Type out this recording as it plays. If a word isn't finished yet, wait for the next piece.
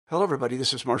Hello, everybody.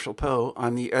 This is Marshall Poe.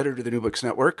 I'm the editor of the New Books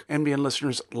Network. NBN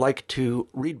listeners like to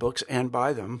read books and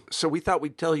buy them. So we thought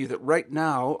we'd tell you that right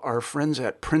now, our friends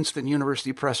at Princeton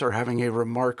University Press are having a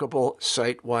remarkable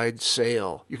site-wide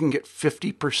sale. You can get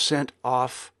 50%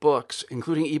 off books,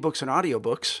 including ebooks and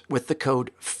audiobooks, with the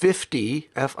code 50,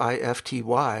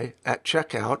 F-I-F-T-Y, at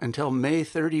checkout until May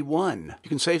 31. You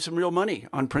can save some real money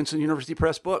on Princeton University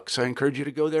Press books. I encourage you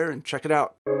to go there and check it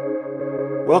out.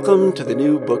 Welcome to the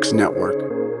New Books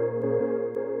Network.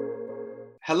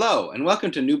 Hello, and welcome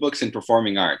to New Books in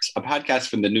Performing Arts, a podcast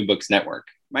from the New Books Network.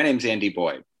 My name's Andy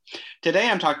Boyd. Today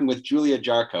I'm talking with Julia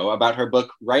Jarcho about her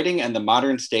book, Writing and the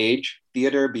Modern Stage,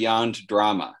 Theater Beyond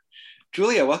Drama.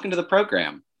 Julia, welcome to the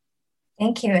program.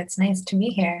 Thank you. It's nice to be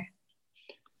here.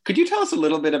 Could you tell us a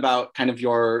little bit about kind of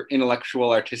your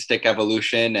intellectual artistic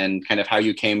evolution and kind of how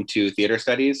you came to theater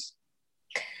studies?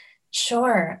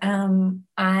 Sure.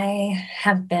 I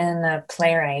have been a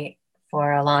playwright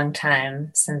for a long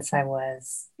time since I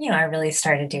was, I really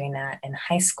started doing that in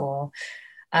high school,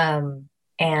 and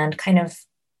kind of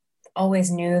always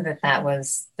knew that that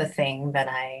was the thing that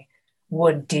I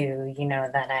would do,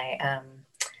 that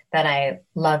I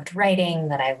loved writing,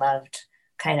 that I loved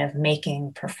kind of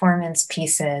making performance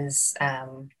pieces.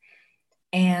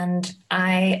 And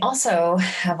I also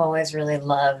have always really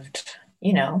loved,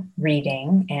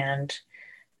 reading. And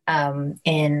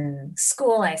in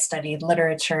school, I studied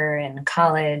literature. In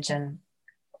college, and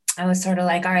I was sort of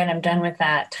like, all right, I'm done with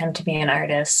that. Time to be an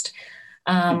artist.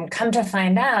 Come to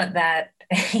find out that,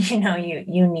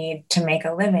 you need to make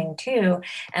a living too.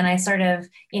 And I sort of,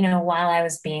 while I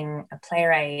was being a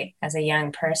playwright as a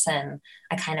young person,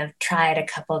 I kind of tried a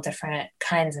couple different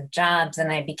kinds of jobs,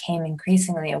 and I became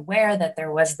increasingly aware that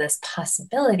there was this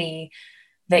possibility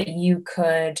that you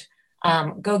could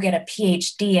go get a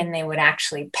PhD and they would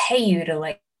actually pay you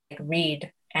to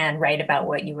read and write about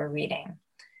what you were reading.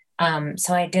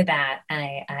 So I did that.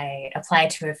 I applied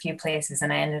to a few places,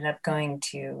 and I ended up going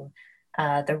to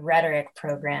the rhetoric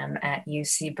program at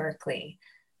UC Berkeley.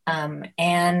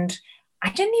 And I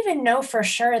didn't even know for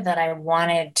sure that I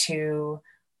wanted to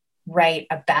write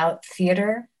about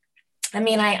theater. I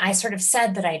mean, I sort of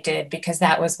said that I did because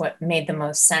that was what made the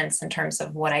most sense in terms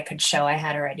of what I could show I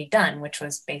had already done, which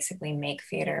was basically make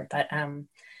theater. But,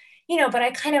 but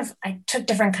I took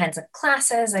different kinds of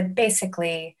classes. I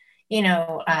basically,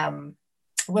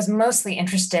 was mostly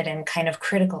interested in kind of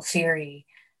critical theory.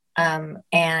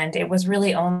 And it was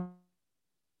really only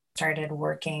started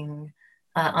working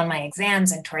on my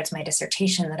exams and towards my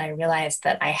dissertation that I realized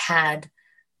that I had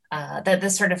that the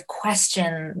sort of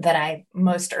question that I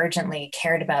most urgently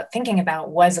cared about thinking about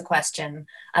was a question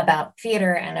about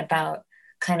theater and about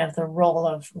kind of the role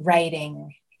of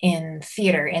writing in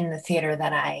theater, in the theater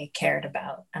that I cared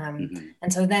about. And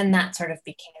so then that sort of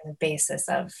became the basis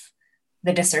of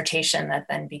the dissertation that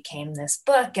then became this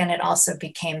book. And it also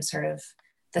became sort of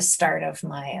the start of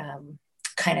my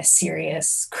kind of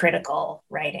serious critical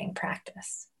writing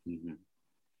practice. Mm-hmm.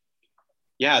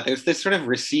 Yeah, there's this sort of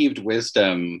received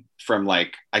wisdom from I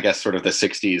guess sort of the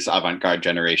 60s avant-garde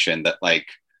generation that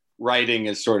writing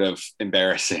is sort of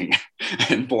embarrassing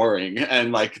and boring.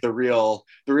 And the real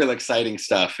exciting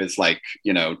stuff is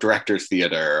director's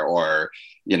theater or,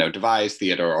 devised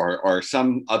theater or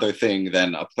some other thing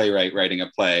than a playwright writing a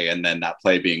play and then that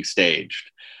play being staged.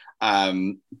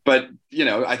 But,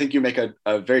 I think you make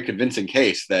a very convincing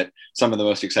case that some of the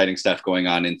most exciting stuff going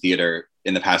on in theater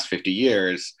in the past 50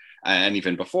 years and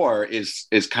even before is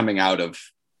coming out of,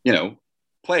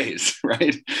 plays,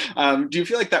 right? Do you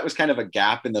feel like that was kind of a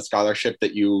gap in the scholarship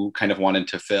that you kind of wanted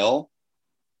to fill?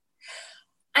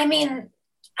 I mean,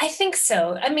 I think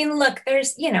so. I mean, look,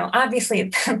 there's,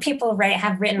 obviously people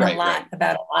have written a lot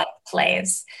about a lot of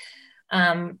plays.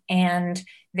 And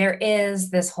there is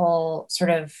this whole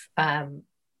sort of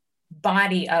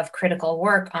body of critical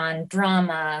work on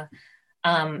drama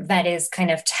that is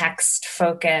kind of text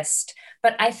focused.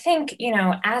 But I think,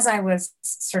 as I was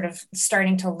sort of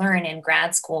starting to learn in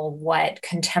grad school what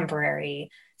contemporary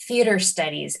theater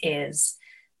studies is,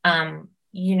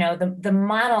 the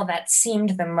model that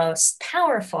seemed the most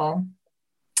powerful,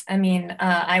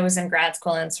 I was in grad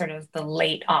school in sort of the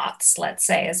late aughts, let's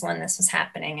say, is when this was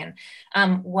happening,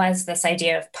 and was this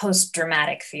idea of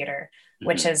post-dramatic theater,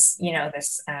 which is,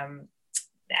 this,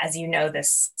 as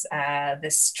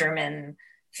this German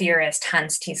theorist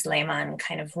Hans Thies Lehmann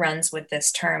kind of runs with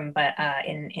this term, but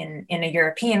in a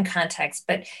European context.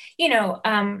 But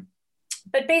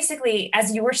but basically,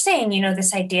 as you were saying,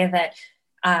 this idea that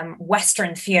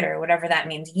Western theater, whatever that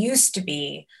means, used to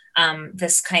be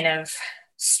this kind of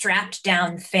strapped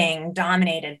down thing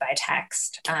dominated by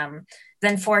text.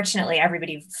 Then fortunately,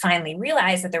 everybody finally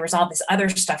realized that there was all this other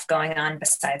stuff going on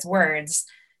besides words.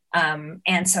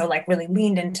 And so like really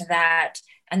leaned into that.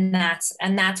 And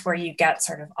that's where you get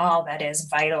sort of all that is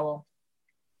vital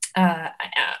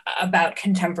about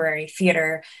contemporary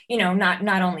theater,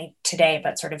 not only today,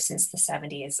 but sort of since the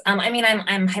 70s. I mean,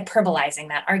 I'm hyperbolizing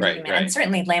that argument, right. And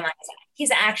certainly Lehman,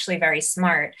 he's actually very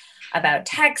smart about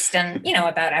text and,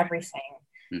 about everything.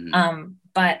 Mm-hmm.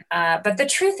 But the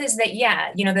truth is that,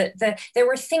 there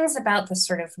were things about the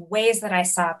sort of ways that I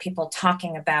saw people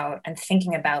talking about and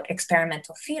thinking about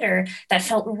experimental theater that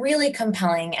felt really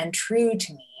compelling and true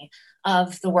to me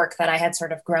of the work that I had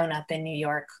sort of grown up in New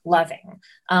York loving.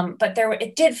 But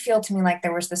it did feel to me like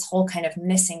there was this whole kind of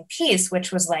missing piece,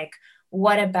 which was like,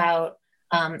 what about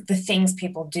the things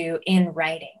people do in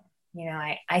writing?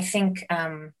 I think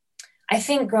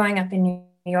growing up in New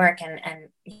York and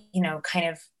kind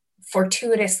of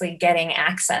fortuitously getting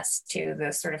access to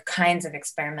the sort of kinds of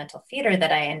experimental theater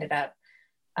that I ended up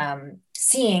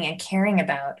seeing and caring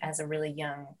about as a really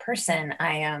young person,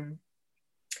 I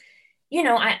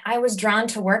was drawn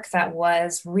to work that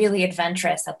was really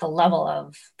adventurous at the level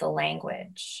of the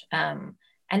language.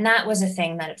 And that was a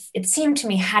thing that it seemed to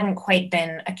me hadn't quite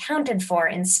been accounted for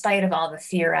in spite of all the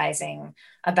theorizing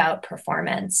about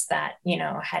performance that,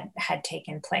 had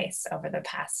taken place over the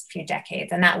past few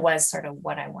decades. And that was sort of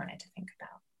what I wanted to think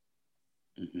about.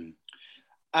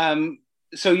 Mm-hmm.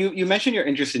 So you mentioned your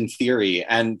interest in theory,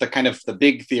 and the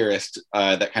big theorist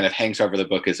that kind of hangs over the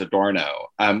book is Adorno.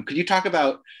 Could you talk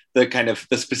about the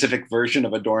specific version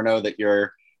of Adorno that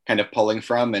you're kind of pulling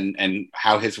from, and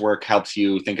how his work helps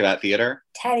you think about theater?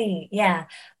 Teddy, yeah.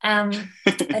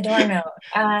 Adorno.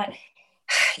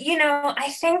 I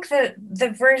think that the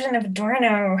version of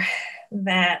Adorno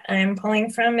that I'm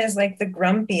pulling from is like the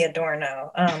grumpy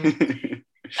Adorno.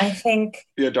 I think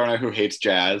the Adorno who hates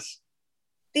jazz.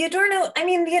 The Adorno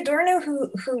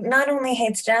who not only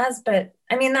hates jazz, but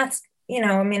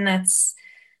that's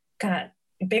got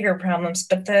bigger problems,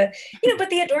 but the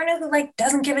Adorno who like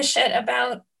doesn't give a shit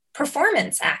about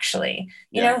performance, actually,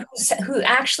 who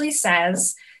actually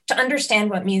says to understand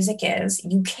what music is,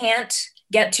 you can't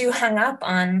get too hung up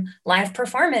on live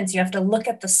performance. You have to look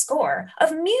at the score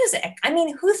of music. I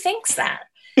mean, who thinks that?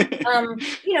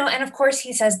 And of course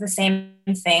he says the same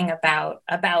thing about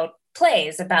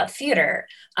plays, about theater,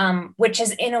 which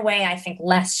is in a way, I think,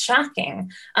 less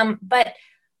shocking. But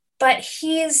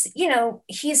he's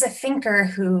a thinker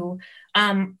who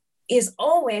is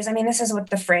always, this is what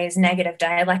the phrase negative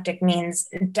dialectics means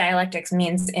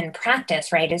in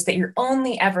practice, right? Is that you're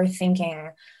only ever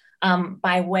thinking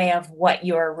by way of what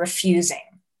you're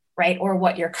refusing, right? Or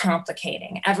what you're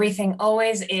complicating. Everything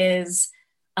always is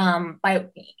by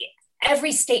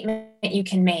every statement you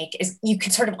can make is you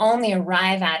can sort of only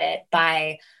arrive at it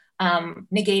by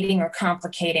negating or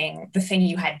complicating the thing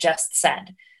you had just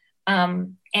said.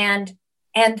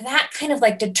 And that kind of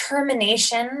like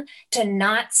determination to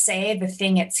not say the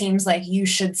thing it seems like you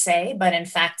should say, but in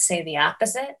fact say the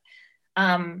opposite,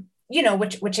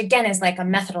 which again is like a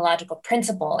methodological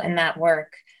principle in that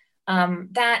work,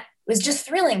 that was just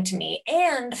thrilling to me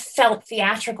and felt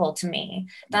theatrical to me.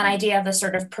 That idea of a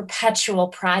sort of perpetual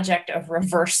project of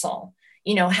reversal,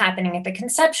 happening at the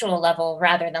conceptual level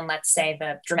rather than, let's say,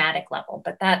 the dramatic level.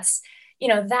 But that's,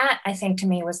 that I think to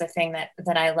me was the thing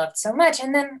that I loved so much.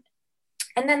 And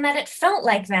then that it felt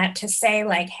like that to say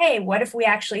like, hey, what if we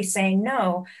actually say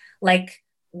no? Like,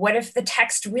 what if the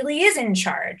text really is in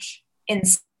charge in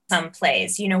some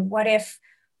plays?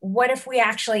 What if we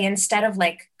actually, instead of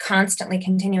like constantly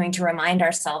continuing to remind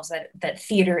ourselves that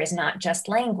theater is not just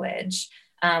language,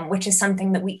 which is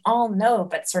something that we all know,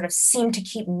 but sort of seem to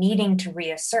keep needing to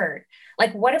reassert.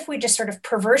 Like, what if we just sort of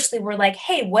perversely were like,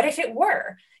 hey, what if it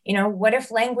were? What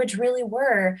if language really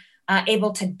were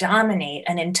able to dominate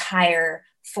an entire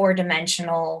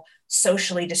four-dimensional,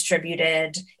 socially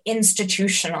distributed,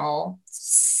 institutional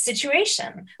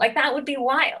situation? Like, that would be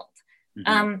wild.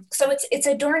 Mm-hmm. So it's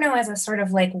Adorno as a sort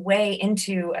of like way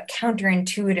into a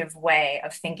counterintuitive way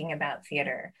of thinking about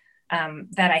theater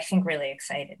that I think really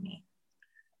excited me.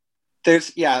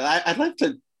 I'd like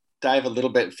to dive a little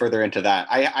bit further into that.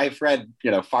 I've read,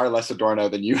 far less Adorno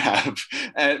than you have,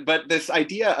 but this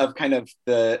idea of kind of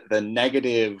the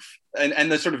negative and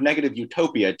the sort of negative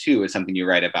utopia too is something you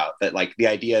write about, that like the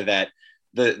idea that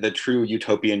the true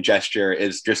utopian gesture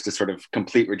is just a sort of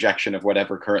complete rejection of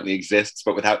whatever currently exists,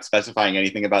 but without specifying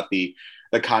anything about the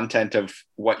content of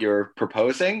what you're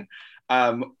proposing.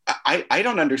 I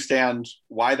don't understand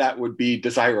why that would be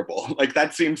desirable. Like,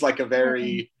 that seems like a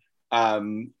very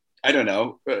I don't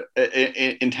know,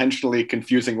 intentionally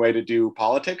confusing way to do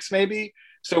politics, maybe.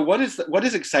 So what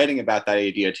is exciting about that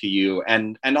idea to you?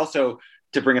 And also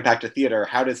to bring it back to theater,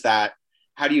 how do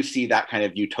you see that kind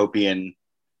of utopian,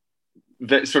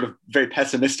 sort of very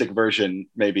pessimistic version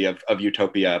maybe of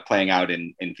utopia playing out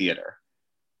in theater?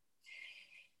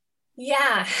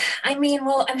 Yeah,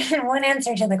 one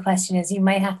answer to the question is you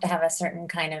might have to have a certain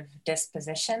kind of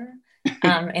disposition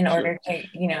in Sure. order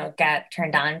to, get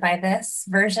turned on by this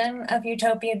version of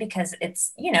utopia, because it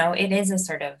is a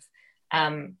sort of,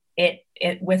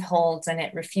 it withholds and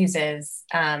it refuses,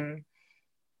 and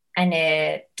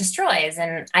it destroys.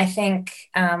 And I think,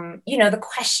 the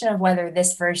question of whether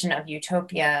this version of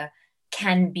utopia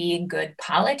can be good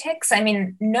politics. I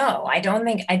mean, no, I don't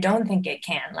think it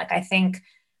can. Like, I think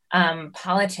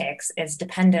politics is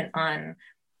dependent on,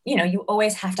 you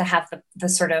always have to have the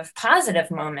sort of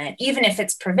positive moment, even if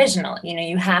it's provisional.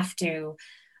 You have to,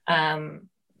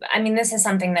 this is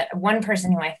something that one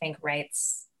person who I think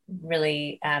writes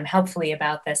really helpfully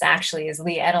about this actually is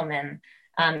Lee Edelman,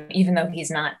 even though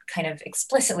he's not kind of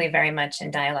explicitly very much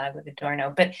in dialogue with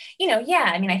Adorno. But,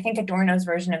 I think Adorno's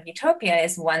version of utopia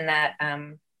is one that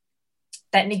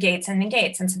that negates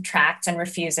and subtracts and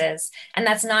refuses. And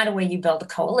that's not a way you build a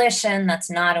coalition. That's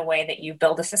not a way that you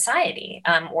build a society,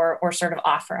 or sort of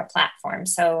offer a platform.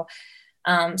 So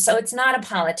it's not a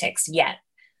politics yet.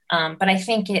 But I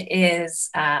think it is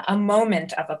a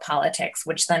moment of a politics,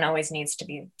 which then always needs to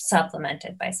be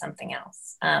supplemented by something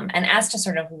else. And as to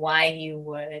sort of why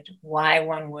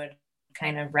one would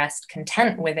kind of rest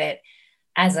content with it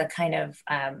as a kind of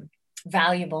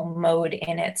valuable mode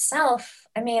in itself,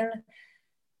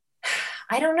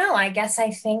 I don't know. I guess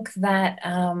I think that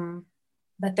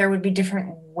that there would be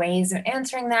different ways of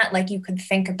answering that. Like, you could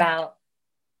think about,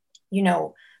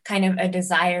 kind of a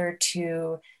desire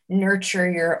to nurture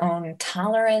your own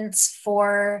tolerance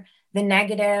for the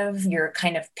negative, your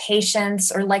kind of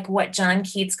patience, or like what John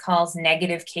Keats calls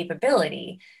negative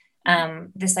capability.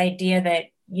 This idea that,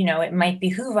 it might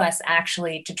behoove us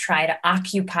actually to try to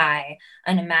occupy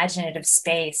an imaginative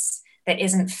space that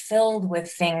isn't filled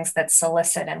with things that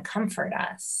solicit and comfort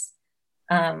us.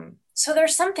 So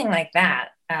there's something like that,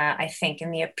 I think, in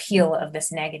the appeal of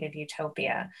this negative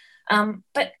utopia.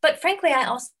 But frankly, I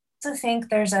also think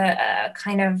there's a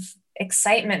kind of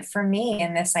excitement for me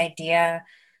in this idea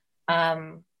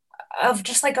of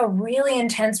just like a really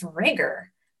intense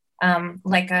rigor,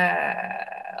 like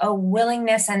a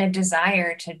willingness and a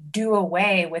desire to do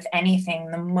away with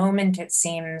anything the moment it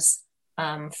seems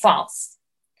false.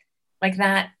 Like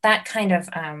that kind of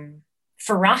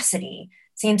ferocity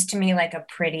seems to me like a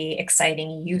pretty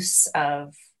exciting use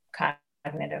of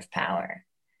cognitive power.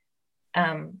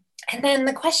 And then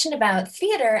the question about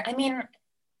theater,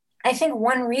 I think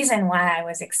one reason why I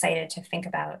was excited to think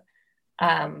about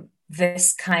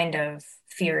this kind of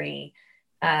theory,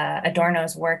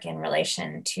 Adorno's work in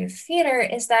relation to theater,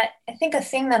 is that I think a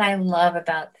thing that I love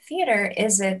about theater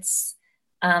is its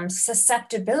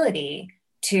susceptibility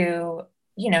to,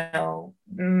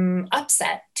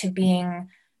 upset, to being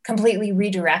completely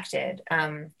redirected,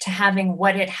 to having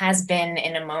what it has been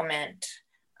in a moment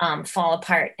fall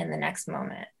apart in the next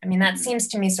moment. That seems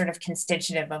to me sort of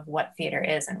constitutive of what theater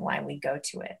is and why we go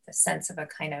to it, the sense of a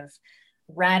kind of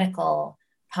radical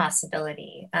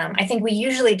possibility. I think we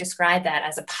usually describe that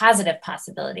as a positive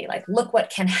possibility, like, look what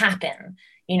can happen,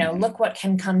 look what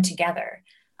can come together.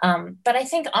 But I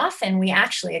think often we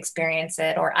actually experience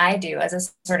it, or I do, as a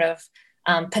sort of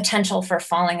potential for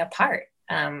falling apart.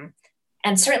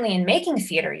 And certainly in making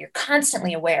theater, you're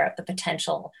constantly aware of the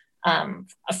potential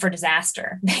for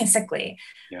disaster, basically.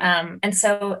 Yeah. And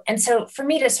so for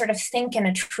me to sort of think in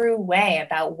a true way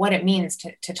about what it means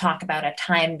to talk about a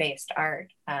time-based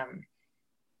art,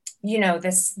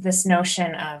 this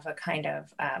notion of a kind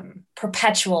of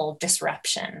perpetual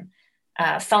disruption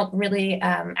felt really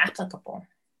applicable.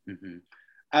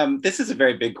 Mm-hmm. This is a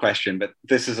very big question, but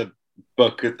this is a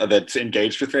book that's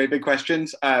engaged with very big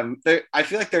questions. I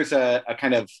feel like there's a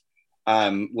kind of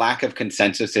lack of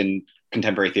consensus in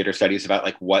contemporary theater studies about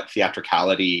like what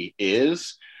theatricality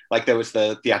is. Like, there was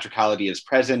the theatricality is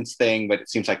presence thing, but it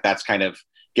seems like that's kind of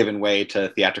given way to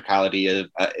theatricality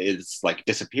is like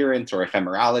disappearance or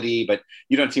ephemerality, but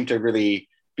you don't seem to really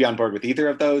be on board with either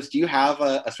of those. Do you have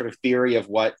a sort of theory of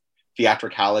what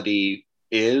theatricality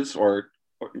is, or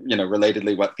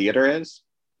relatedly what theater is?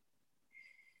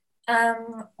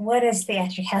 What is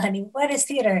theatricality? What is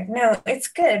theater? No, it's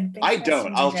good. I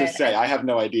don't. I'll just say I have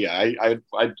no idea. I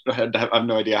have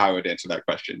no idea how I would answer that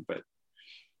question. But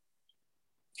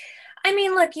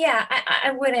look, yeah,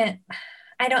 I wouldn't.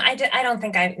 I don't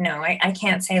think I know. I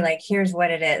can't say like, here's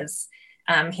what it is.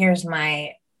 Here's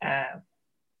my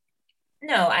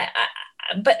no,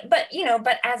 but but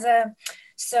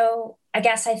so I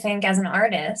guess I think as an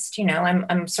artist,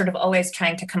 I'm sort of always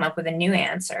trying to come up with a new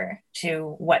answer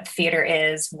to what theater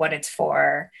is, what it's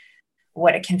for,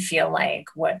 what it can feel like,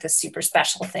 what the super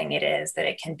special thing it is that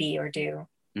it can be or do.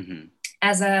 Mm-hmm.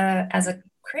 As a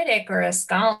critic or a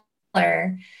scholar,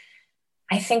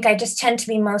 I think I just tend to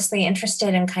be mostly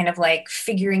interested in kind of like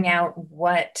figuring out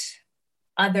what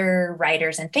other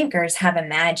writers and thinkers have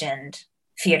imagined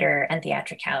theater and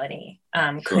theatricality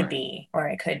could be or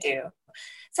it could do.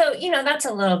 So, that's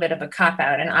a little bit of a cop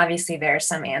out. And obviously there are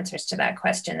some answers to that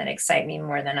question that excite me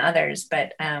more than others.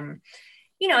 But,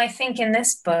 I think in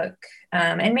this book,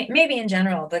 and maybe in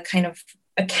general, the kind of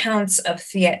accounts of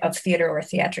theater or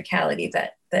theatricality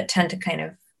that tend to kind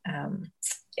of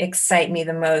excite me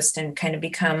the most and kind of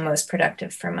become most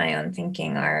productive for my own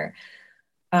thinking are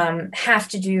have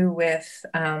to do with,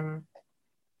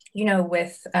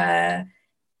 with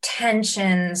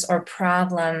tensions or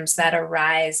problems that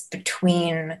arise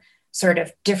between sort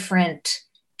of different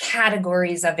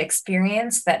categories of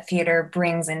experience that theater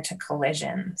brings into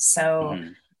collision. So,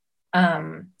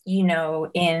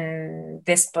 in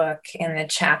this book, in the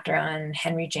chapter on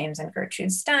Henry James and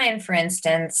Gertrude Stein, for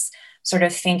instance, sort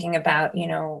of thinking about,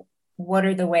 what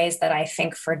are the ways that I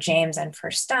think for James and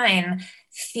for Stein,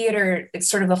 theater, it's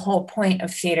sort of the whole point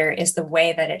of theater is the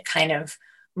way that it kind of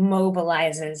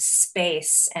mobilizes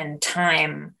space and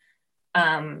time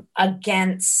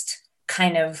against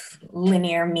kind of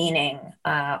linear meaning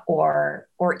or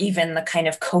even the kind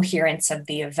of coherence of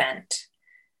the event.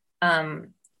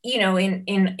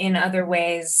 In other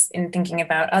ways, in thinking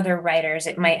about other writers,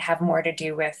 it might have more to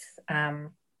do with,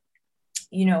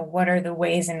 what are the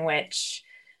ways in which,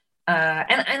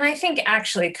 and I think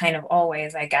actually kind of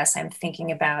always, I guess, I'm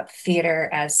thinking about theater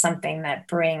as something that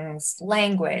brings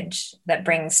language, that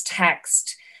brings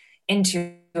text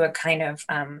into a kind of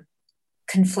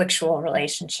conflictual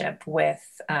relationship with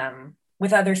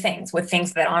other things, with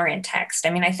things that aren't text. I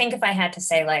mean, I think if I had to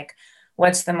say, like,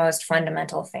 what's the most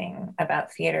fundamental thing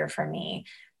about theater for me,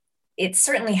 it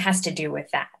certainly has to do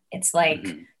with that. It's like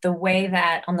the way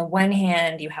that on the one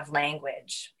hand you have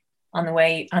language, on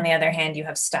the other hand you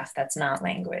have stuff that's not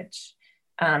language,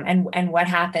 and what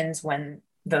happens when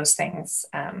those things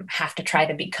have to try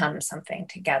to become something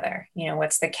together.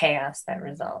 What's the chaos that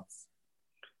results?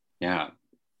 Yeah.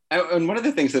 And one of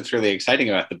the things that's really exciting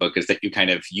about the book is that you kind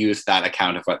of use that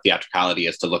account of what theatricality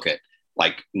is to look at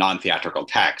like non-theatrical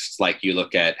texts. Like you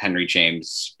look at Henry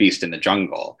James' Beast in the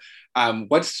Jungle.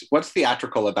 What's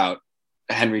theatrical about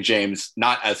Henry James,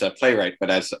 not as a playwright, but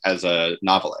as a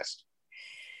novelist?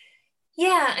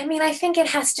 Yeah, I mean, I think it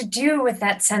has to do with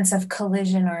that sense of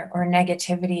collision or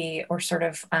negativity or sort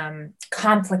of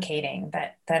complicating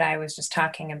that I was just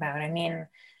talking about. I mean,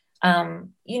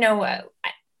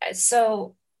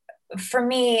 so for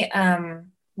me,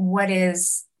 what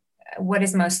is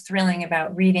most thrilling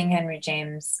about reading Henry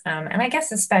James, and I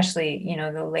guess especially,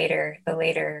 the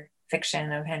later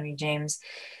fiction of Henry James,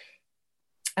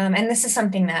 and this is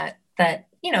something that a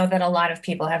lot of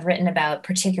people have written about,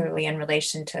 particularly in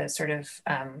relation to sort of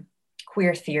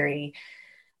queer theory,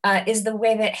 is the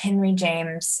way that Henry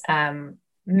James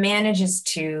manages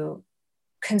to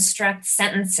construct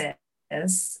sentences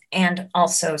and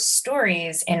also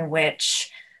stories in which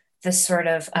the sort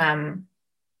of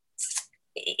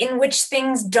in which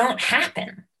things don't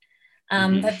happen.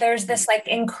 That there's this like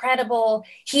incredible,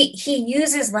 he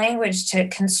uses language to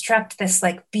construct this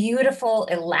like beautiful,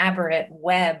 elaborate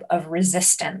web of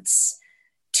resistance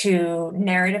to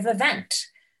narrative event.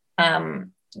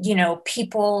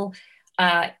 People,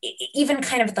 even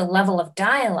kind of at the level of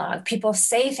dialogue, people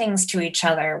say things to each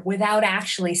other without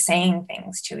actually saying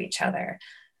things to each other.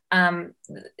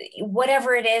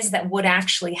 Whatever it is that would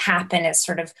actually happen is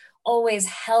sort of always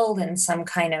held in some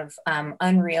kind of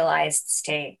unrealized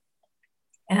state.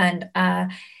 And I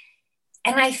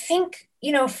think,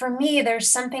 for me, there's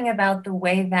something about the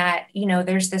way that,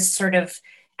 there's this sort of,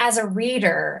 as a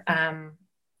reader,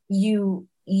 we're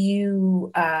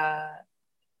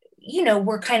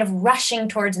kind of rushing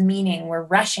towards meaning. We're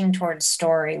rushing towards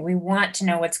story. We want to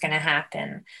know what's going to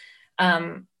happen.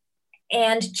 And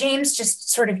James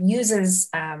just sort of uses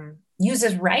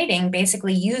writing,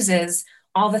 basically uses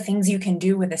all the things you can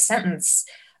do with a sentence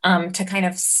to kind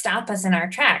of stop us in our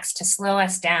tracks, to slow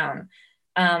us down,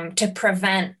 to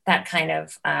prevent that kind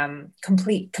of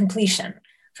completion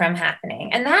from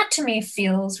happening. And that to me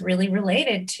feels really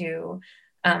related to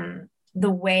the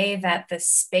way that the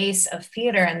space of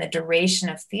theater and the duration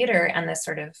of theater and the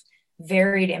sort of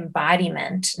varied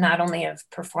embodiment, not only of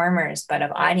performers, but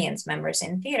of audience members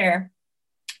in theater,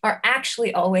 are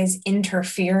actually always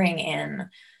interfering in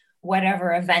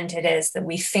whatever event it is that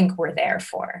we think we're there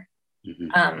for.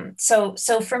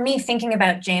 So for me, thinking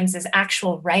about James's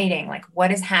actual writing, like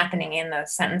what is happening in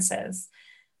those sentences,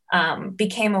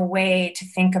 became a way to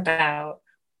think about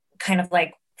kind of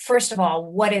like, first of all,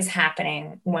 what is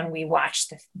happening when we watch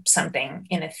something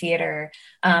in a theater?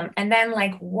 And then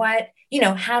like what,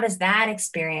 how does that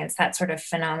experience, that sort of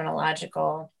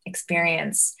phenomenological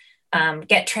experience,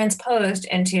 get transposed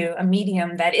into a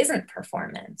medium that isn't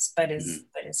performance, but is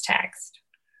text?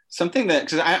 Something that,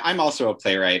 because I'm also a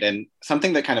playwright, and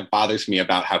something that kind of bothers me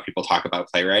about how people talk about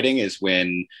playwriting is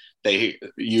when they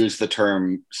use the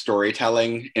term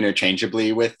storytelling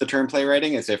interchangeably with the term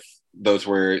playwriting, as if those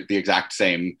were the exact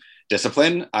same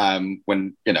discipline.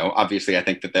 When, obviously I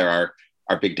think that there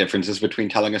are big differences between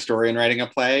telling a story and writing a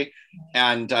play.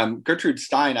 And Gertrude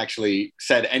Stein actually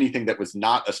said anything that was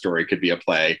not a story could be a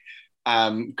play.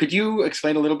 Could you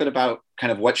explain a little bit about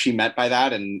kind of what she meant by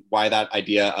that, and why that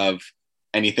idea of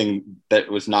anything that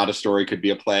was not a story could be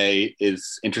a play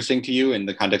is interesting to you in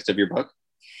the context of your book?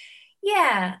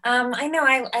 Yeah, I know.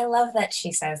 I love that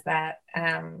she says that.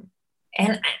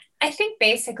 And I think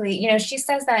basically, she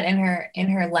says that in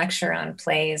her lecture on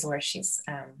plays, where she's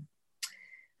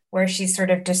sort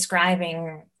of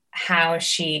describing how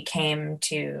she came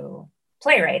to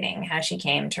playwriting, how she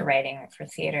came to writing for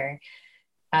theater.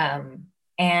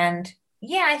 And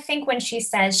yeah, I think when she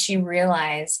says she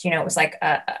realized, it was like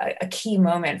a key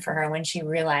moment for her when she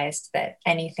realized that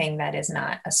anything that is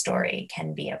not a story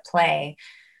can be a play.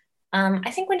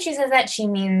 I think when she says that, she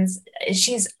means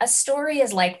a story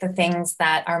is like the things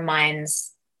that our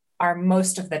minds are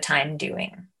most of the time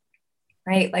doing,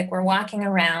 right? Like we're walking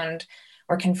around,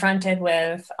 we're confronted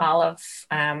with all of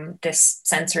this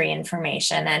sensory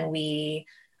information, and we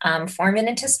form it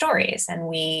into stories. And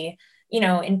we,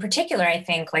 in particular, I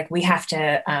think like we have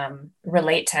to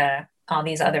relate to all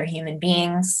these other human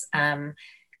beings.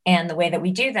 And the way that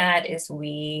we do that is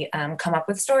we come up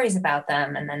with stories about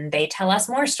them, and then they tell us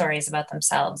more stories about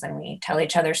themselves, and we tell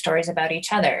each other stories about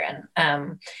each other.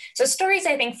 And so stories,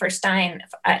 I think, for Stein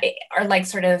are like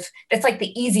it's like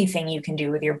the easy thing you can do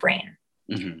with your brain.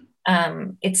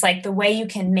 It's like the way you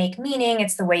can make meaning.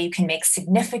 It's the way you can make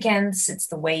significance. It's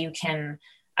the way you can,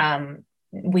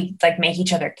 we like make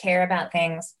each other care about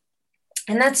things.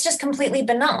 And that's just completely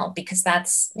banal, because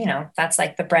that's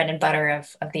like the bread and butter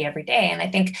of the everyday. And I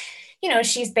think,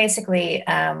 she's basically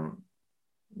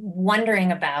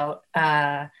wondering about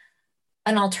an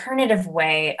alternative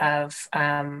way of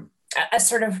a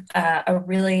sort of a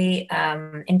really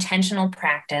intentional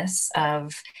practice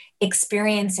of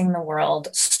experiencing the world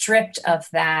stripped of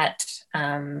that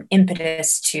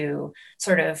impetus to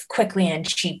sort of quickly and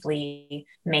cheaply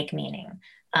make meaning.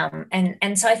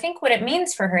 And so I think what it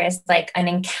means for her is like an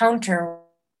encounter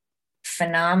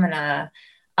phenomena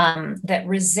that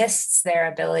resists their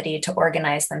ability to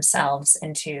organize themselves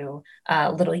into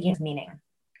little units of meaning.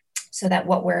 So that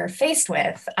what we're faced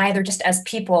with, either just as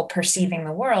people perceiving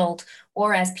the world,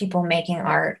 or as people making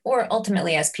art, or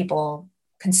ultimately as people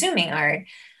consuming art,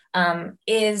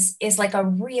 is like a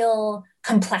real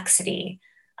complexity.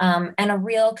 And a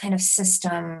real kind of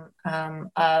system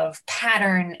of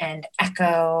pattern and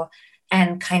echo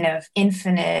and kind of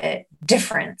infinite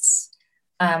difference.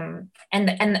 And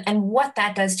what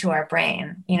that does to our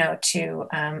brain, to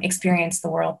experience the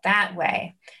world that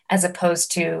way, as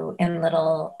opposed to in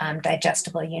little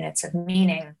digestible units of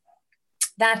meaning.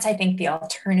 That's, I think, the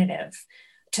alternative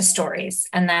to stories.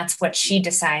 And that's what she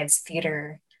decides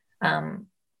theater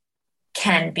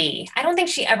can be. I don't think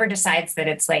she ever decides that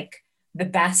it's like the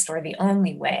best or the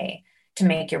only way to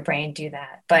make your brain do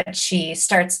that, but she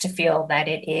starts to feel that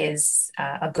it is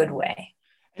a good way.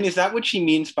 And is that what she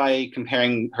means by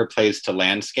comparing her plays to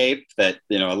landscape? That,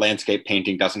 a landscape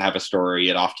painting doesn't have a story.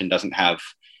 It often doesn't have,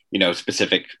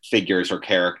 specific figures or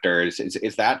characters.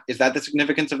 Is that the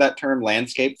significance of that term,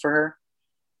 landscape, for her?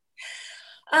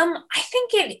 I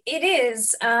think it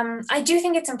is. I do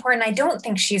think it's important. I don't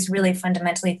think she's really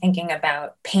fundamentally thinking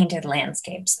about painted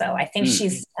landscapes, though. I think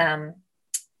she's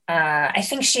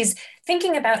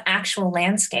thinking about actual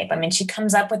landscape. I mean, she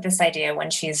comes up with this idea when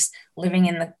she's living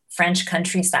in the French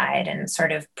countryside and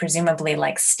sort of presumably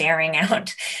like staring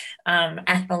out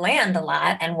at the land a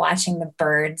lot and watching the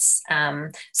birds.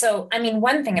 So, I mean,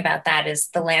 one thing about that is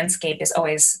the landscape is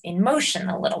always in motion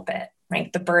a little bit,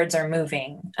 right? The birds are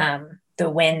moving. The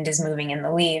wind is moving in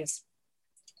the leaves.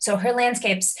 So her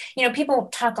landscapes, people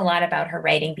talk a lot about her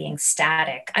writing being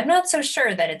static. I'm not so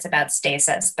sure that it's about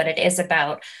stasis, but it is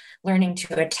about learning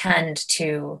to attend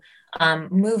to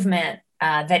movement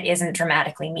that isn't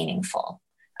dramatically meaningful.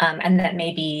 and that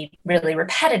may be really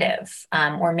repetitive,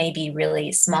 or maybe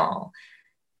really small.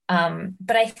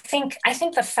 But I think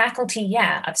the faculty,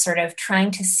 yeah, of sort of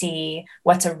trying to see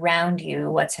what's around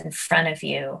you, what's in front of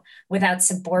you, without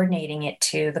subordinating it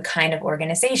to the kind of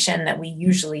organization that we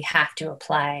usually have to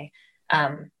apply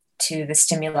to the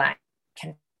stimuli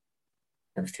can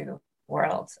move through the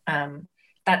world.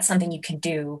 That's something you can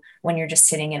do when you're just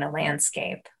sitting in a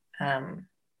landscape.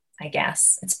 I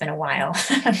guess it's been a while,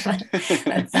 but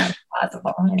that sounds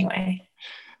possible anyway.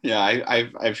 Yeah,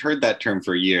 I've heard that term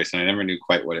for years, and I never knew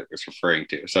quite what it was referring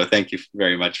to. So thank you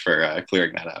very much for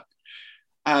clearing that up.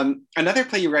 Another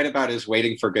play you write about is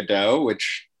Waiting for Godot,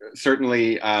 which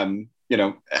certainly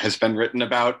has been written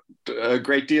about a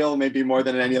great deal, maybe more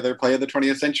than any other play of the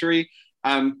 20th century.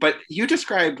 But you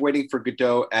described Waiting for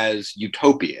Godot as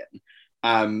utopian,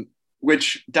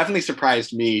 which definitely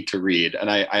surprised me to read, and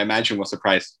I imagine will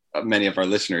surprise many of our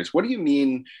listeners. What do you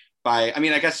mean by, I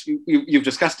mean, I guess you've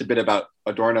discussed a bit about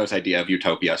Adorno's idea of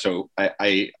utopia, so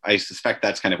I suspect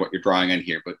that's kind of what you're drawing on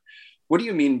here, but what do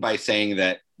you mean by saying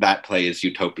that play is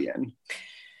utopian?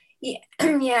 Yeah,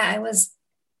 yeah, I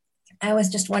was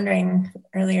just wondering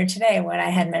earlier today what I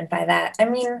had meant by that. I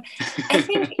mean, I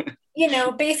think,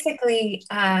 basically,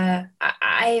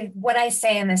 what I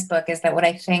say in this book is that what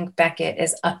I think Beckett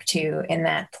is up to in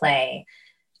that play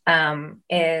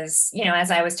is,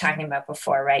 as I was talking about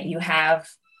before, right? You have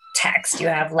text, you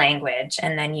have language,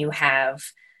 and then you have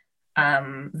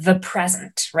the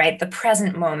present, right? The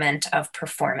present moment of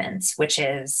performance, which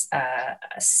is a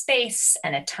space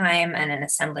and a time and an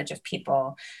assemblage of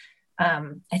people.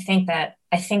 I think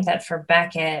that for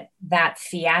Beckett, that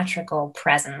theatrical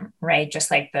present, right?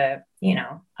 Just like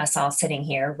us all sitting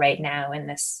here right now in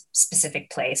this specific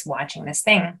place watching this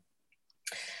thing.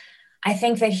 I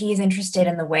think that he's interested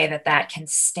in the way that can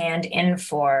stand in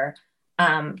for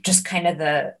just kind of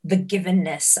the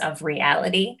givenness of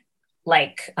reality,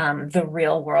 like the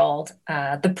real world,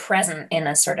 the present in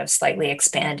a sort of slightly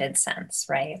expanded sense,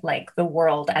 right? Like the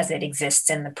world as it exists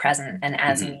in the present and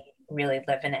as we really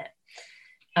live in it.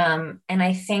 And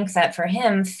I think that for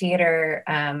him, theater,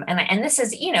 and this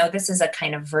is a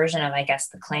kind of version of, I guess,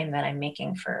 the claim that I'm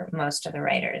making for most of the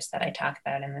writers that I talk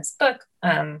about in this book.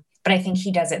 But I think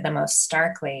he does it the most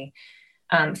starkly.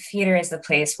 Theater is the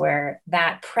place where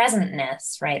that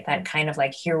presentness, right, that kind of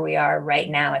like here we are right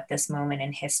now at this moment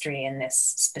in history in this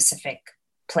specific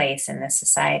place in this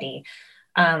society,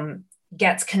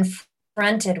 gets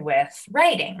confronted with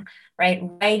writing, right?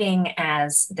 Writing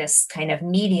as this kind of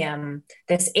medium,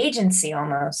 this agency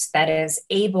almost that is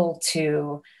able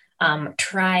to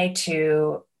try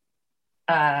to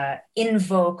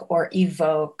invoke or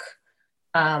evoke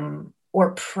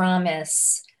or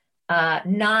promise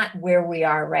not where we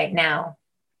are right now,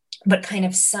 but kind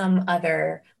of some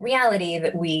other reality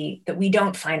that we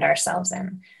don't find ourselves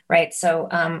in, right? So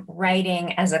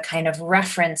writing as a kind of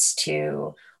reference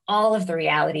to all of the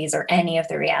realities or any of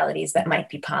the realities that might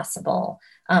be possible,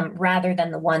 rather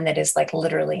than the one that is like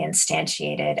literally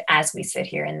instantiated as we sit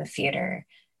here in the theater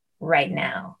right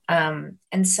now.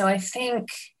 And so I think,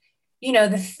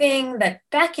 the thing that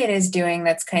Beckett is doing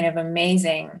that's kind of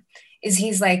amazing is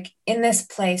he's like in this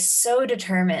place so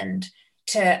determined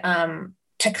to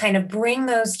kind of bring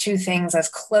those two things as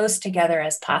close together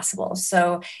as possible.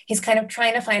 So he's kind of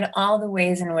trying to find all the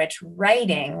ways in which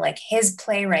writing, like his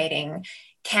playwriting,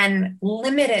 can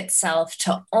limit itself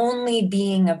to only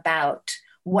being about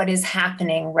what is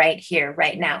happening right here,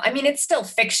 right now. I mean, it's still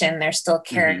fiction, there's still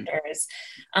characters,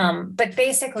 but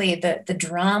basically the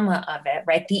drama of it,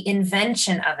 right? The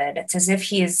invention of it, it's as if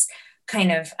he's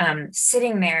kind of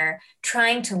sitting there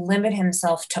trying to limit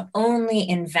himself to only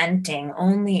inventing,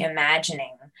 only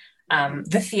imagining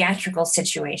the theatrical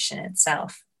situation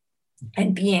itself,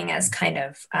 and being as kind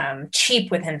of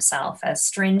cheap with himself, as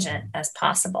stringent as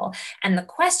possible. And the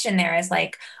question there is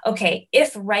like, okay,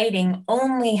 if writing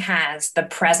only has the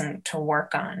present to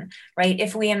work on, right?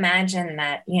 If we imagine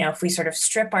that, if we sort of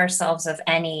strip ourselves of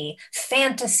any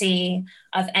fantasy,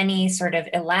 of any sort of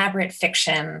elaborate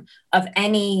fiction, of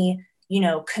any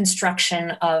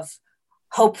construction of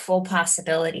hopeful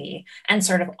possibility, and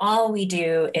sort of all we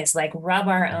do is like rub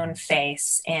our own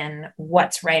face in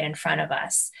what's right in front of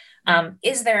us.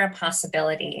 Is there a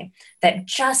possibility that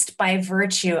just by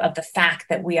virtue of the fact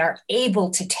that we are able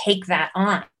to take that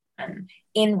on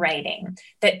in writing,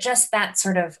 that just that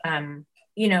sort of,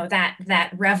 that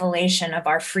revelation of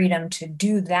our freedom to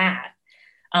do that,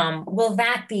 will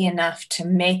that be enough to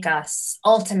make us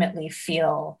ultimately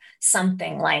feel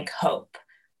something like hope,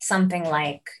 something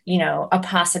like, a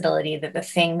possibility that the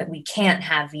thing that we can't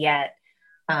have yet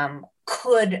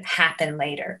could happen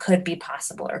later, could be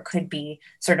possible, or could be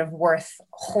sort of worth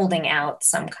holding out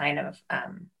some kind of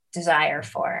desire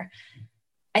for.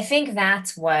 I think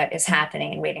that's what is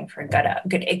happening in Waiting for Godot.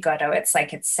 It's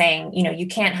like it's saying, you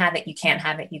can't have it, you can't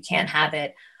have it, you can't have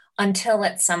it, until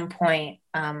at some point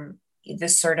the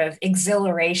sort of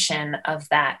exhilaration of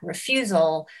that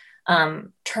refusal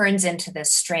turns into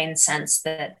this strained sense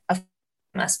that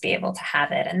must be able to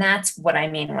have it. And that's what I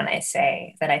mean when I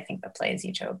say that I think the play is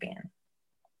utopian.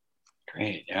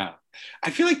 Great, yeah. I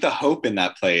feel like the hope in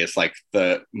that play is like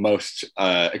the most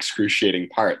excruciating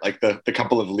part. Like the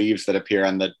couple of leaves that appear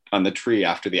on the tree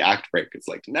after the act break. It's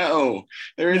like, no,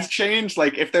 there is change.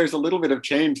 Like if there's a little bit of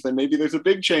change, then maybe there's a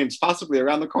big change, possibly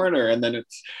around the corner, and then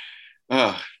it's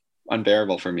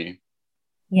unbearable for me.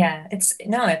 Yeah,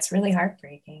 it's really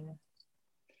heartbreaking.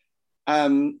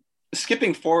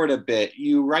 Skipping forward a bit,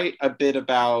 you write a bit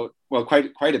about, well,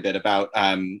 quite a bit about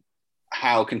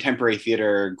how contemporary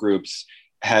theater groups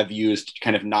have used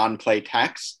kind of non-play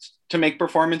text to make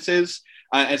performances,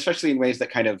 especially in ways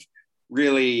that kind of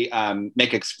really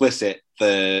make explicit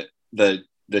the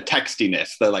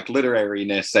textiness, the like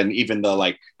literariness, and even the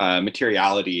like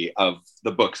materiality of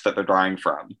the books that they're drawing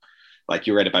from. Like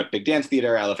you read about Big Dance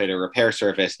Theater, Elevator Repair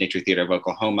Service, Nature Theater of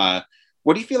Oklahoma.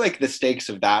 What do you feel like the stakes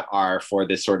of that are for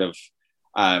this sort of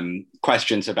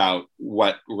questions about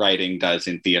what writing does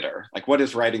in theater? Like what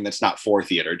does writing that's not for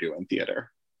theater do in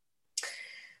theater?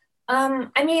 Right.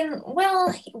 I mean,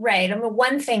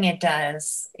 one thing it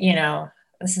does,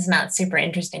 this is not super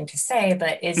interesting to say,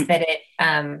 but is that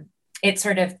it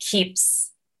sort of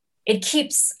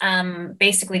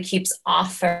basically keeps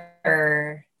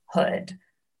authorhood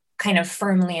kind of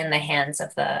firmly in the hands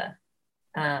of the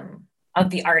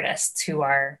artists who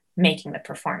are making the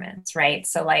performance, right?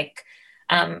 So like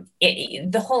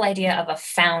the whole idea of a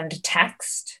found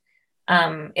text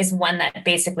is one that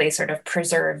basically sort of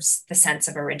preserves the sense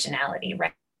of originality,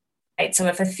 right? So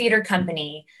if a theater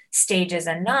company stages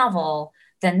a novel,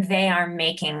 then they are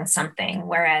making something.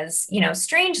 Whereas,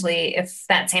 strangely, if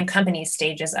that same company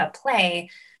stages a play,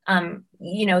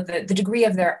 the degree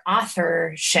of their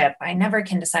authorship, I never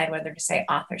can decide whether to say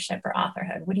authorship or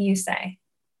authorhood. What do you say?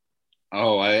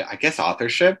 Oh, I guess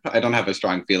authorship. I don't have a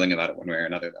strong feeling about it one way or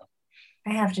another, though.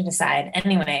 I have to decide.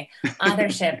 Anyway,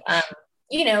 authorship,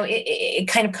 it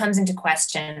kind of comes into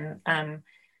question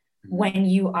when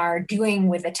you are doing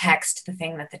with a text the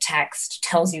thing that the text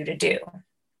tells you to do.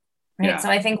 Right. Yeah. So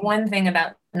I think one thing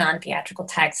about non-theatrical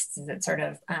texts is it sort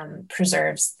of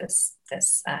preserves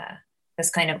this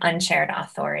kind of unshared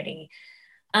authority.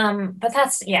 But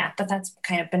that's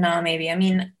kind of banal, maybe. I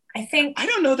mean, I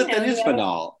don't know that that is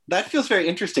banal. That feels very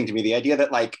interesting to me. The idea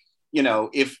that like,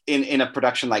 if in a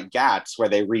production like Gats, where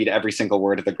they read every single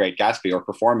word of The Great Gatsby or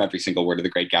perform every single word of The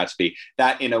Great Gatsby,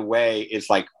 that in a way is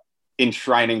like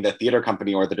enshrining the theater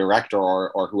company or the director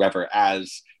or whoever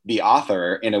as the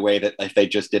author in a way that if they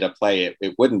just did a play,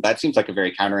 it wouldn't. That seems like a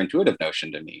very counterintuitive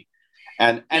notion to me.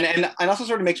 And also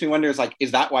sort of makes me wonder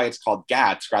is that why it's called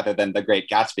Gats rather than The Great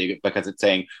Gatsby? Because it's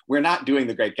saying we're not doing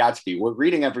The Great Gatsby. We're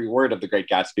reading every word of The Great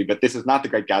Gatsby, but this is not The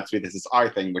Great Gatsby. This is our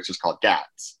thing, which is called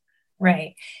Gats.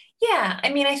 Right. Yeah.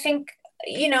 I mean, I think,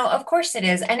 of course it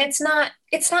is. And it's not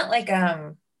like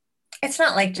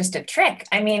just a trick.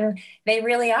 I mean, they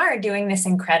really are doing this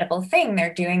incredible thing.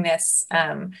 They're doing this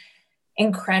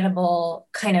incredible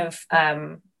kind of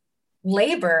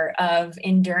labor of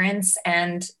endurance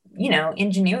and,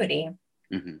 ingenuity.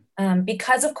 Mm-hmm.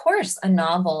 Because of course a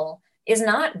novel is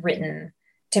not written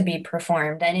to be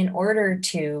performed. And in order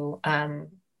to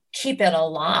keep it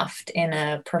aloft in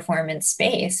a performance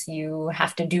space, you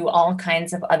have to do all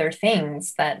kinds of other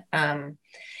things that,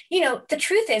 the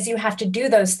truth is you have to do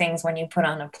those things when you put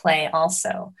on a play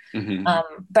also. Mm-hmm.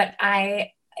 But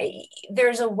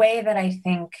there's a way that I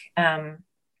think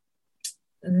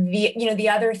the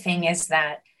other thing is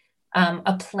that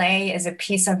a play is a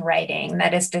piece of writing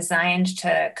that is designed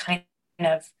to kind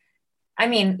of,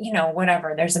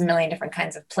 whatever, there's a million different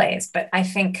kinds of plays, but I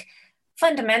think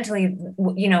fundamentally,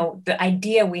 the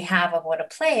idea we have of what a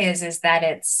play is that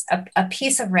it's a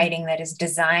piece of writing that is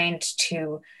designed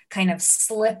to kind of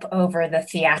slip over the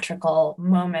theatrical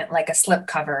moment like a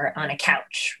slipcover on a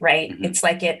couch, right? Mm-hmm. It's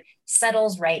like it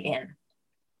settles right in,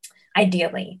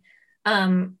 ideally.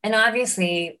 And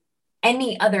obviously,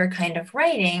 any other kind of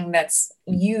writing that's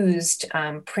used,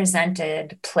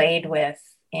 presented, played with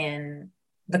in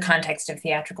the context of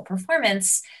theatrical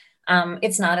performance,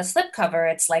 it's not a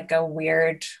slipcover. It's like a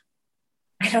weird,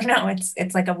 I don't know,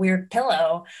 it's like a weird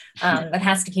pillow that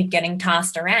has to keep getting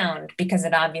tossed around because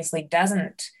it obviously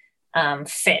doesn't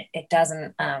fit. It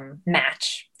doesn't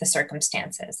match the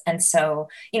circumstances. And so,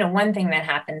 one thing that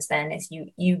happens then is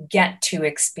you get to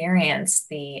experience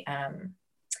the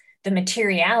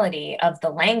materiality of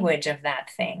the language of that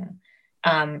thing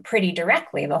pretty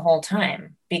directly the whole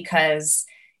time, because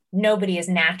nobody is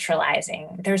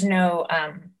naturalizing. There's no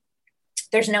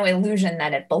illusion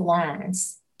that it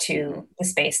belongs to the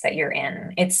space that you're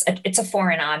in. It's a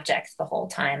foreign object the whole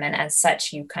time, and as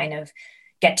such, you kind of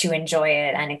get to enjoy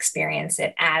it and experience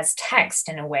it as text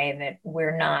in a way that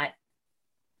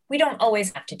we don't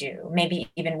always have to do. Maybe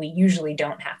even we usually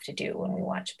don't have to do when we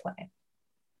watch a play.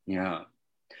 Yeah.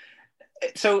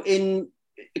 So in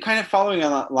kind of following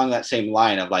along that same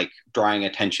line of like drawing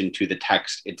attention to the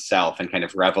text itself and kind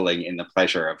of reveling in the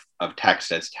pleasure of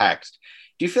text as text,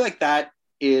 do you feel like that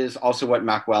is also what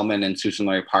Mac Wellman and Susan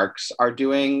Laurie Parks are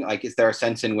doing? Like, is there a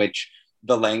sense in which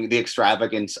the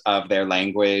extravagance of their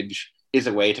language is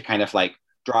a way to kind of like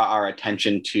draw our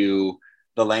attention to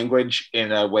the language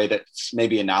in a way that's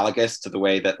maybe analogous to the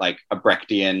way that like a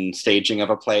Brechtian staging of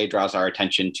a play draws our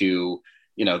attention to,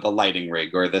 the lighting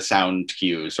rig or the sound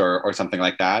cues or something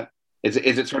like that? Is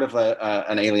it sort of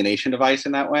an alienation device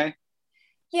in that way?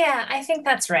 Yeah, I think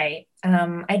that's right.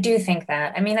 I do think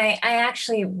that. I mean, I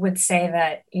actually would say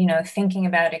that, thinking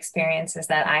about experiences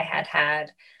that I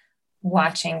had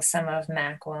watching some of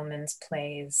Mac Wellman's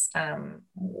plays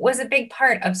was a big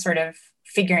part of sort of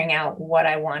figuring out what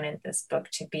I wanted this book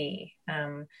to be.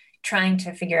 Trying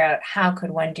to figure out how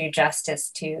could one do justice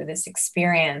to this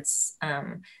experience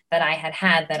that I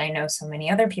had that I know so many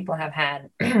other people have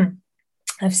had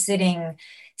of sitting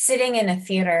in a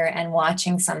theater and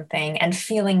watching something and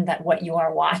feeling that what you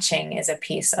are watching is a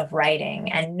piece of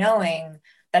writing, and knowing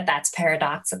that that's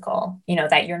paradoxical,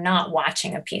 that you're not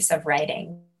watching a piece of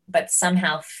writing, but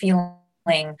somehow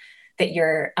feeling that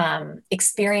you're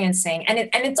experiencing. And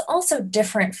it's also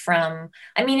different from,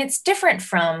 it's different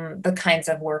from the kinds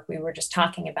of work we were just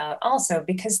talking about also,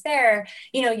 because there,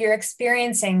 you're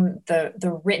experiencing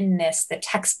the writtenness, the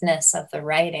textness of the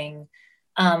writing.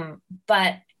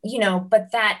 But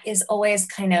that is always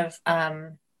kind of,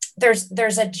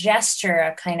 there's a gesture,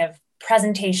 a kind of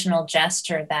presentational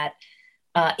gesture that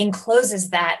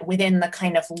encloses that within the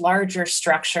kind of larger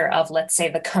structure of, let's say,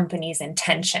 the company's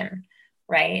intention,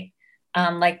 right?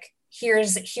 Like,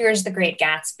 here's the Great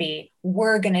Gatsby,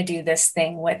 we're going to do this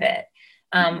thing with it.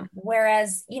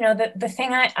 Whereas, the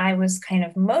thing I was kind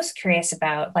of most curious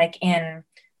about, like in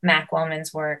Mac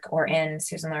Wellman's work or in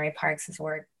Susan Laurie Parks's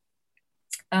work,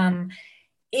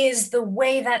 is the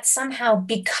way that somehow,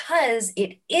 because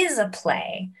it is a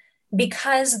play,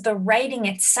 because the writing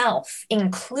itself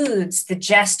includes the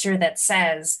gesture that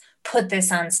says, put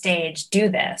this on stage, do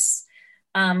this,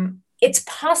 it's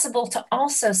possible to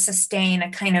also sustain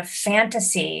a kind of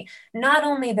fantasy, not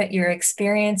only that you're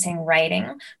experiencing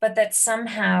writing, but that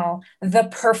somehow the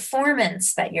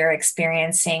performance that you're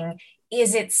experiencing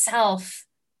is itself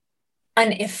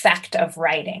an effect of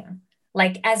writing,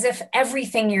 like as if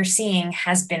everything you're seeing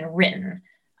has been written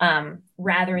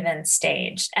rather than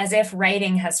staged, as if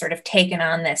writing has sort of taken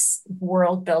on this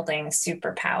world building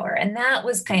superpower. And that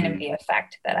was kind of the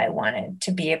effect that I wanted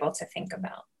to be able to think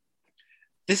about.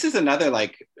 This is another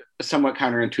like somewhat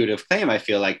counterintuitive claim, I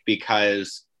feel like,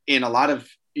 because in a lot of,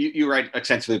 you write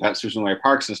extensively about Susan Laurie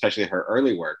Parks, and especially her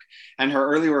early work. And her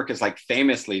early work is like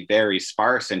famously very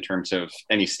sparse in terms of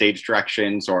any stage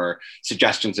directions or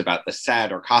suggestions about the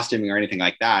set or costuming or anything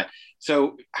like that.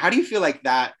 So how do you feel like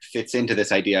that fits into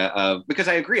this idea of, because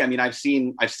I agree, I mean, I've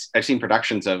seen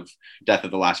productions of Death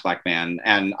of the Last Black Man,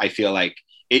 and I feel like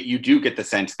you do get the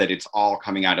sense that it's all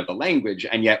coming out of the language.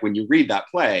 And yet when you read that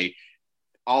play,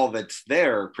 all that's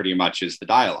there pretty much is the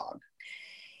dialogue.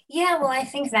 Yeah, well, I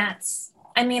think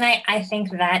I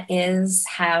think that is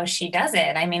how she does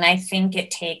it. I mean, I think it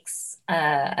takes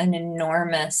an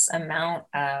enormous amount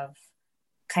of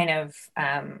kind of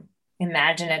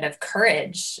imaginative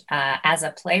courage as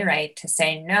a playwright to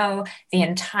say, no, the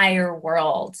entire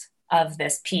world of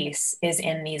this piece is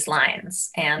in these lines,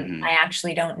 and I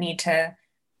actually don't need to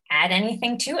add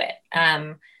anything to it.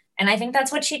 And I think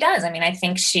that's what she does. I mean, I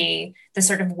think the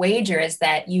sort of wager is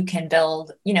that you can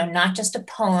build, not just a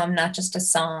poem, not just a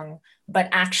song, but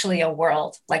actually a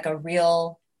world, like a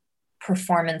real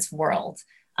performance world,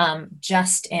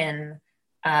 just in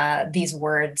these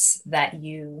words that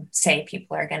you say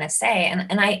people are going to say.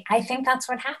 And I think that's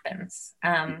what happens.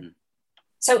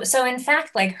 So in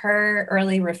fact, like her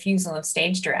early refusal of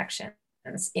stage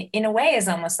directions, in a way, is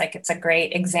almost like it's a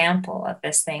great example of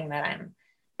this thing that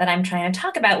I'm trying to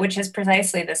talk about, which is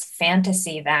precisely this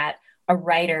fantasy that a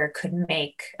writer could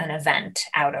make an event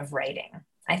out of writing.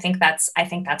 I think that's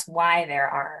why there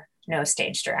are no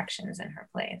stage directions in her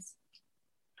plays.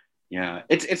 Yeah,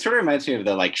 it sort of reminds me of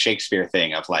the like Shakespeare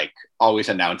thing of like always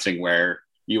announcing where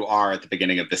you are at the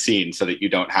beginning of the scene so that you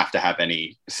don't have to have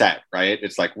any set, right?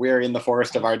 It's like, we're in the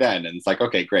forest of Ardennes, and it's like,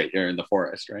 okay, great, you're in the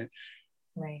forest, right?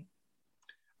 Right.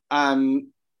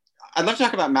 I'd love to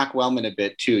talk about Mac Wellman a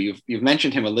bit too. You've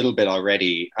mentioned him a little bit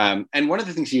already, and one of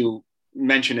the things you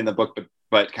mentioned in the book,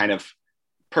 but kind of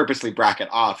purposely bracket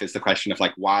off, is the question of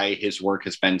like why his work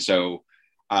has been so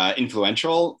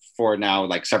influential for now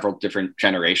like several different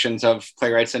generations of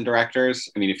playwrights and directors.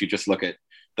 I mean, if you just look at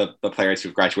the playwrights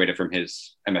who've graduated from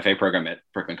his MFA program at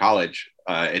Brooklyn College,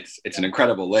 it's an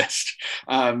incredible list.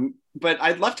 But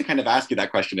I'd love to kind of ask you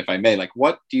that question, if I may. Like,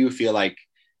 what do you feel like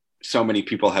so many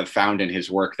people have found in his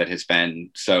work that has been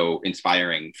so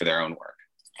inspiring for their own work?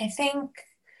 I think,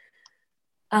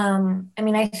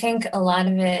 I think a lot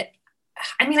of it,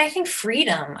 I think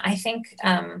freedom. I think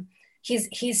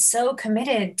he's so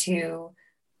committed to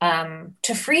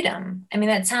freedom. I mean,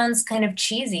 that sounds kind of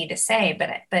cheesy to say,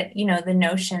 but you know, the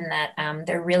notion that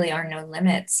there really are no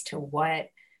limits to what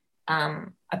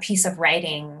a piece of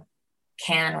writing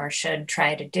can or should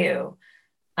try to do.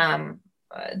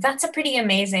 That's a pretty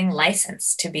amazing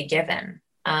license to be given.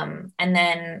 And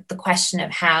then the question of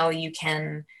how you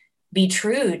can be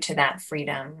true to that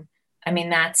freedom. I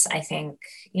mean, I think,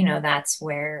 you know, that's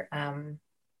where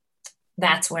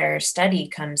study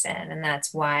comes in. And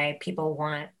that's why people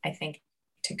want, I think,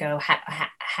 to go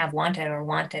have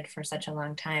wanted for such a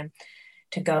long time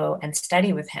to go and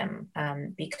study with him,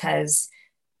 because,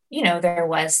 you know, there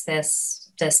was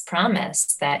this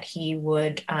promise that he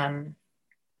would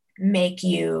make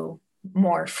you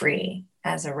more free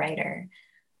as a writer.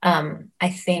 I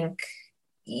think,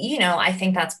 you know, I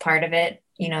think that's part of it,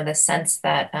 you know, the sense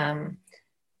that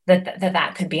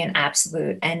that could be an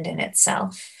absolute end in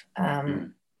itself.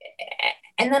 And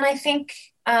then I think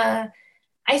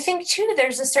too,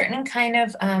 there's a certain kind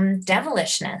of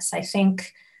devilishness. I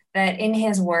think that in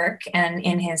his work and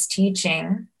in his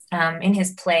teaching, in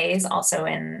his plays, also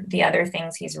in the other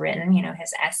things he's written, you know,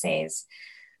 his essays,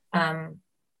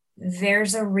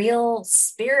 there's a real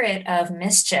spirit of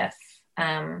mischief.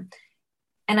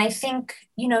 And I think,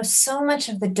 you know, so much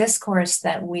of the discourse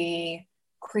that we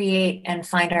create and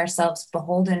find ourselves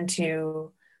beholden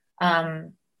to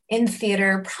in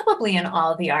theater, probably in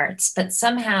all the arts, but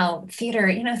somehow theater,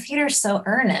 you know, theater is so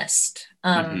earnest.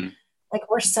 Like,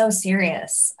 we're so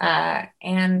serious.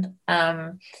 And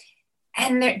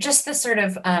there, just the sort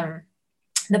of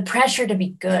the pressure to be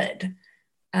good,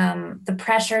 the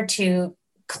pressure to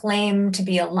claim to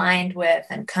be aligned with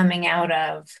and coming out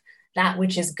of that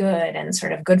which is good and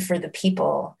sort of good for the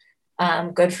people,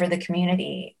 good for the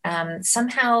community.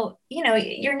 Somehow, you know,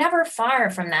 you're never far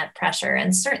from that pressure.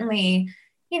 And certainly,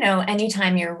 you know,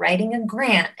 anytime you're writing a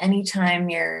grant, anytime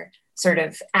you're sort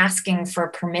of asking for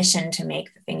permission to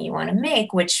make the thing you want to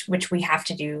make, which we have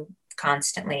to do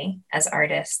constantly as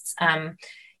artists,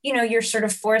 you know, you're sort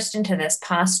of forced into this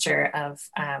posture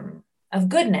of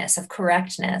goodness, of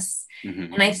correctness.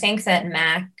 Mm-hmm. And I think that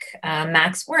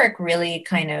Mac's work really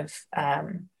kind of,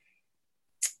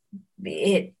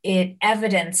 it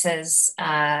evidences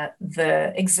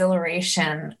the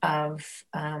exhilaration of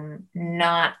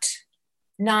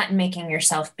not making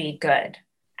yourself be good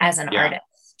as an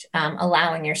artist,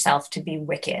 allowing yourself to be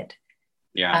wicked.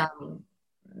 Yeah.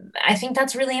 I think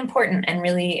that's really important and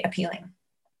really appealing.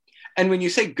 And when you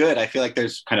say good, I feel like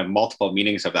there's kind of multiple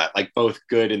meanings of that, like both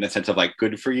good in the sense of like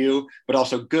good for you, but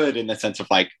also good in the sense of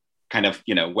like kind of,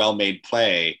 you know, well-made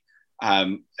play.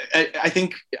 I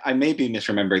think I may be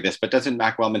misremembering this, but doesn't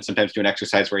Mac Wellman sometimes do an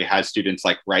exercise where he has students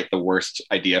like write the worst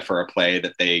idea for a play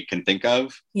that they can think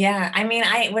of? Yeah, I mean,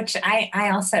 I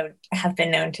also have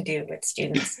been known to do with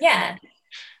students. Yeah,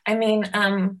 I mean,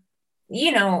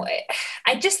 you know,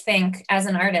 I just think as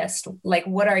an artist, like,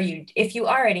 what are you, if you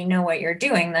already know what you're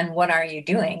doing, then what are you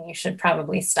doing? You should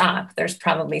probably stop. There's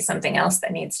probably something else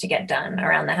that needs to get done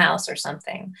around the house or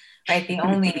something, right? The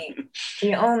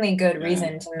only good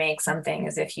reason to make something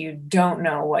is if you don't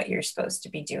know what you're supposed to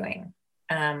be doing.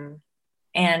 And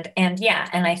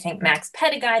I think Mac's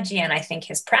pedagogy and I think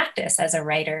his practice as a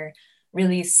writer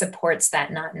really supports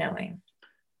that not knowing.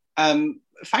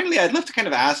 Finally, I'd love to kind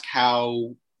of ask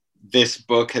how this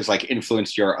book has like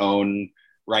influenced your own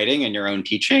writing and your own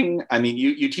teaching. I mean,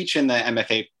 you teach in the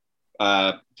MFA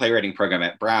playwriting program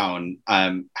at Brown.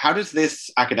 How does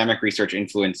this academic research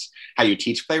influence how you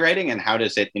teach playwriting, and how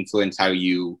does it influence how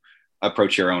you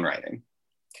approach your own writing?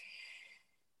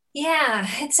 Yeah,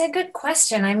 it's a good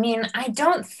question. I mean, I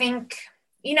don't think,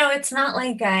 you know, it's not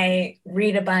like I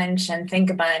read a bunch and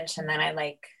think a bunch and then I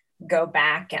like go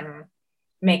back and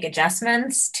make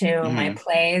adjustments to my Mm-hmm.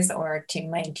 plays or to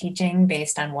my teaching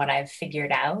based on what I've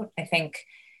figured out. I think,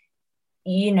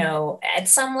 at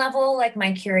some level, like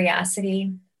my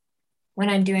curiosity when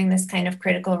I'm doing this kind of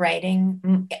critical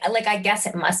writing, like I guess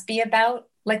it must be about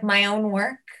like my own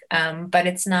work, but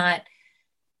it's not.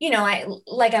 I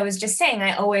like I was just saying,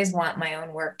 I always want my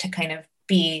own work to kind of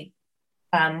be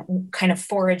kind of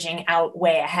foraging out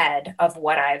way ahead of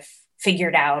what I've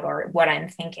figured out or what I'm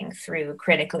thinking through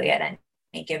critically at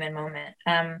any given moment.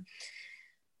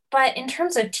 But in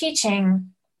terms of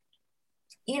teaching,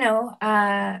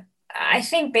 I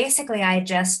think basically I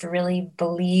just really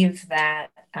believe that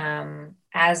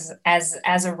as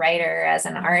a writer, as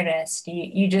an artist,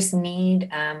 you just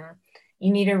need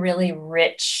you need a really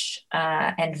rich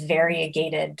and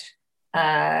variegated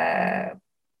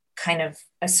kind of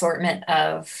assortment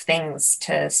of things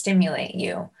to stimulate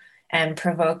you and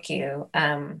provoke you.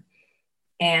 And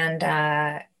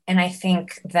I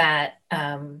think that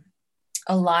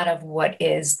a lot of what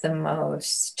is the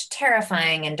most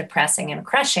terrifying and depressing and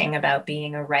crushing about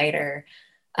being a writer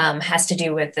has to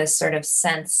do with this sort of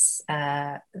sense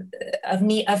of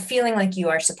feeling like you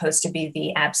are supposed to be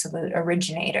the absolute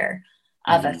originator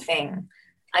of a Mm-hmm. thing.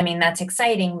 I mean, that's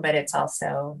exciting, but it's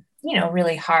also,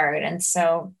 really hard. And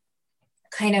so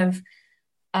kind of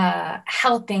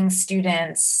helping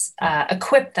students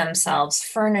equip themselves,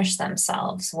 furnish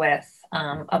themselves with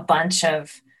a bunch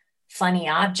of funny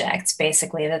objects,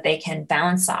 basically, that they can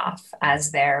bounce off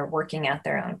as they're working out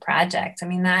their own projects. I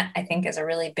mean, that I think is a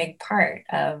really big part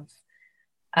of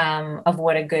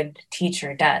what a good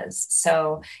teacher does.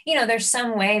 So, there's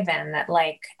some way then that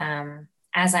like,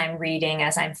 as I'm reading,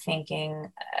 as I'm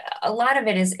thinking, a lot of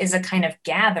it is a kind of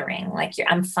gathering. Like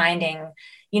I'm finding,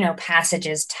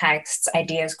 passages, texts,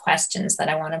 ideas, questions that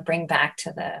I want to bring back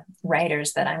to the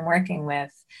writers that I'm working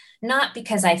with, not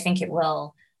because I think it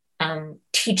will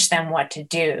teach them what to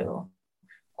do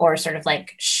or sort of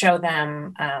like show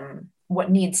them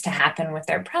what needs to happen with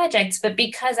their projects, but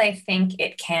because I think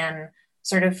it can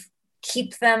sort of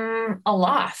keep them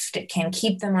aloft. It can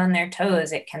keep them on their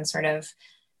toes. It can sort of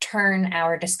turn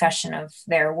our discussion of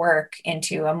their work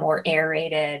into a more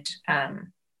aerated,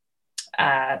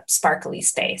 sparkly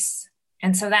space.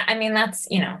 And so that, I mean, that's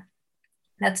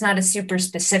not a super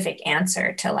specific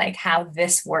answer to like how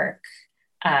this work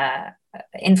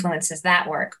influences that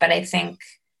work. But I think,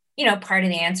 part of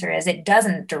the answer is it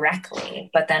doesn't directly,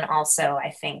 but then also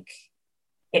I think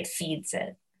it feeds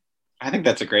it. I think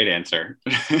that's a great answer.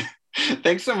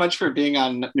 Thanks so much for being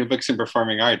on New Books in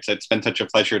Performing Arts. It's been such a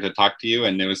pleasure to talk to you,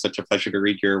 and it was such a pleasure to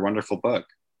read your wonderful book.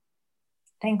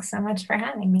 Thanks so much for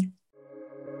having me.